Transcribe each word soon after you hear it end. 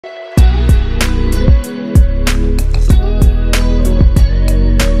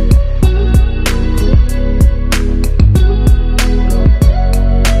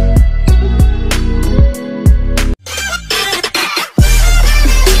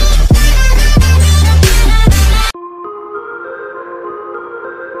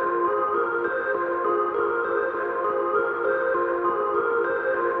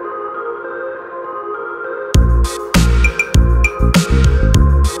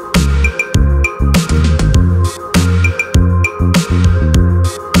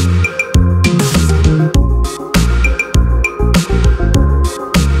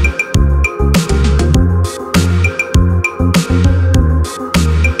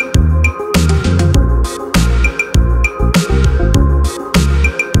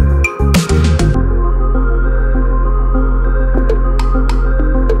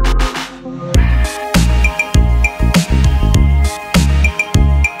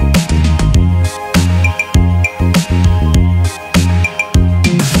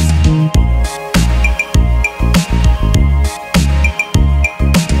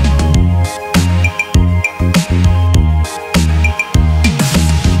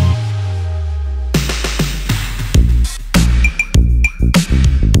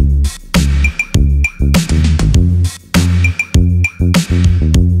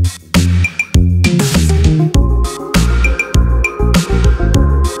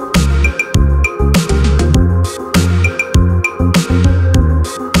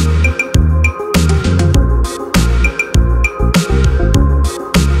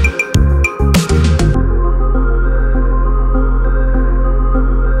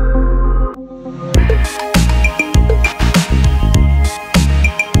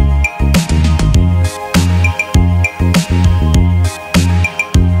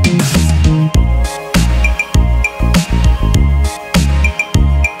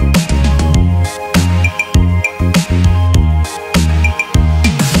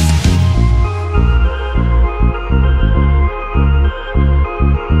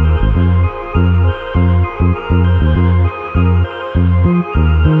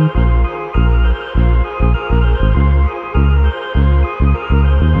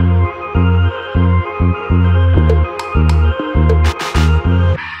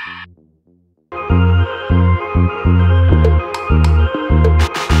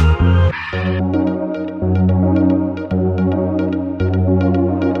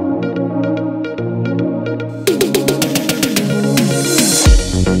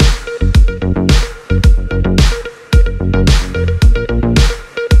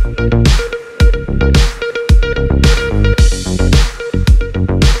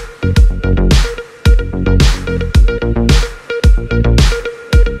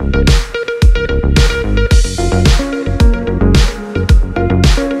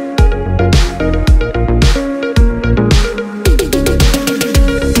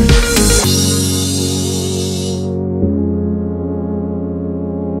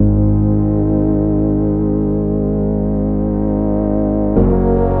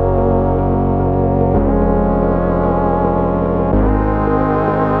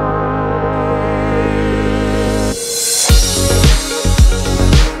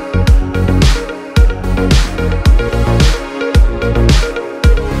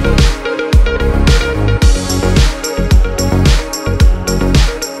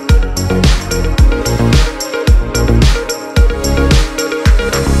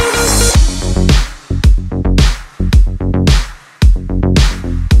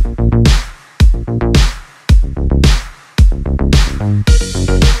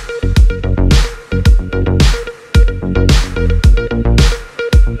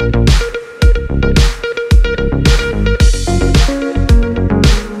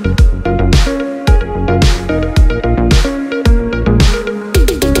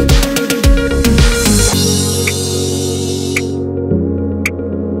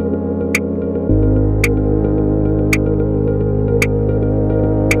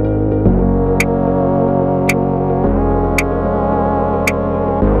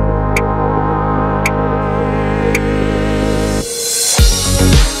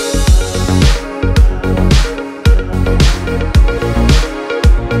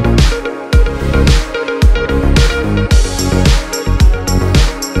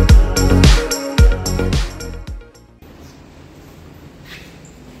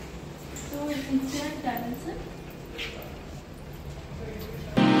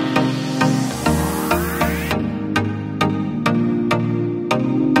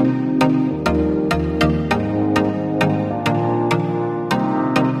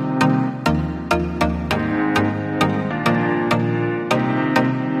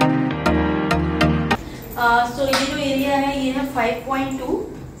सो ये जो एरिया है ये है 5.2.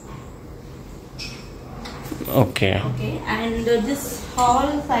 Okay. Okay, and this hall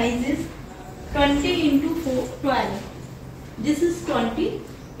size is 20 into 12. This is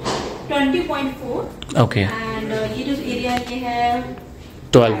 20.4. Okay. And ये जो एरिया ये है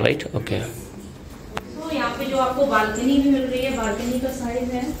 12, right? Okay. So यहाँ पे जो आपको बालकनी भी मिल रही है, बालकनी का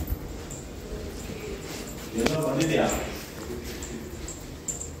साइज है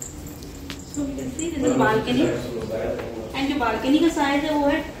so you can see this is balcony and जो बालकनी का साइज है वो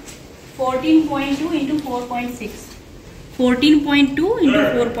है 14.2 into 4.6. 14.2 into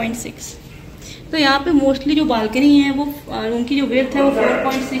 4.6. तो यहाँ पे मोस्टली जो बालकनी है वो उनकी जो विड्थ है वो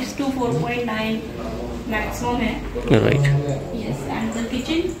 4.6 to 4.9 मैक्सिमम है. Right. Yes, and the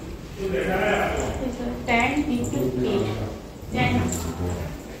kitchen is 10 into 8. 10.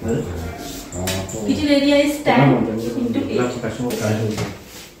 Kitchen area is 10 into 8.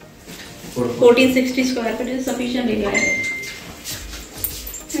 1460 square feet is sufficient area.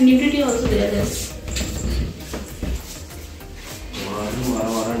 And utility also there. Yes.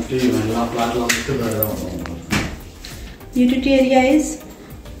 Utility area is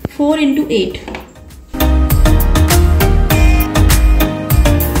 4 into 8.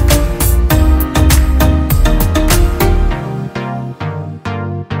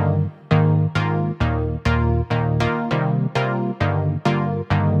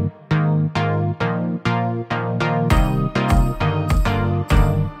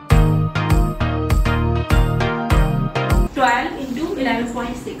 Into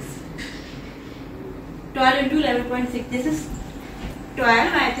 11.6. 12 into 11.6. This is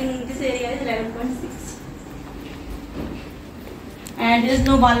 12. I think this area is 11.6. And there is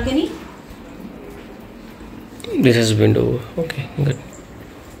no balcony. This is window. Okay, good.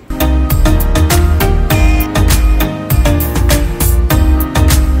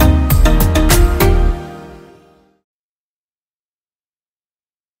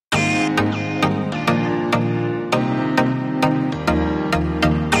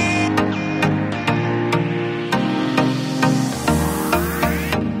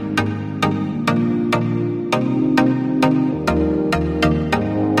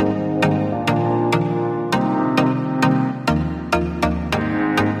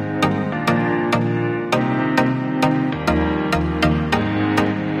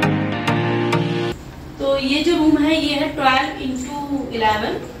 ये जो room है ये है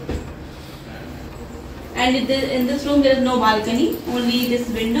 12x11 and in this room there is no balcony, only this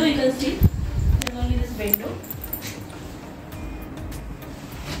window you can see. There is only this window.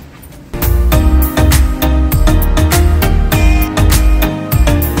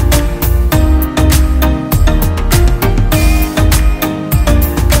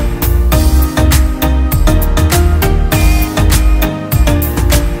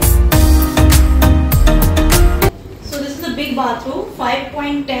 Bathroom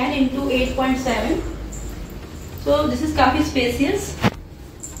 5.10 into 8.7. So this is काफी spacious.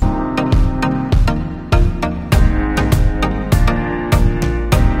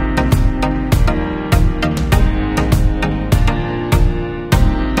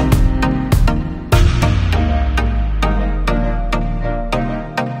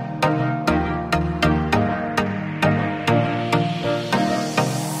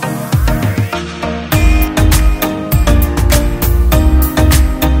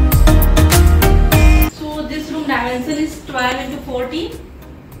 Dimension is 12 into 14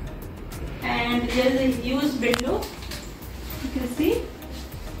 and there is a huge window, you can see,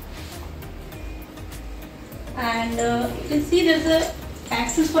 and you can see there is a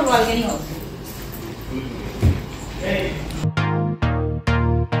access for balcony also.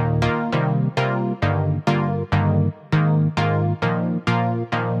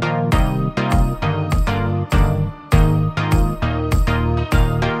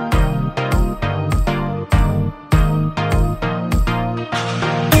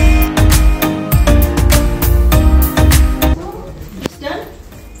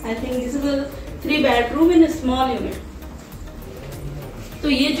 I think this is a 3 bedroom in a small unit. तो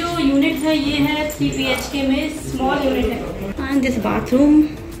ये जो unit है ये है 3 BHK में small unit है. And this bathroom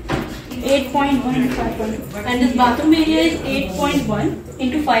 8.1 into 5.2 and this bathroom area is 8.1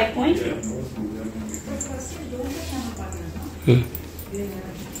 into 5.2.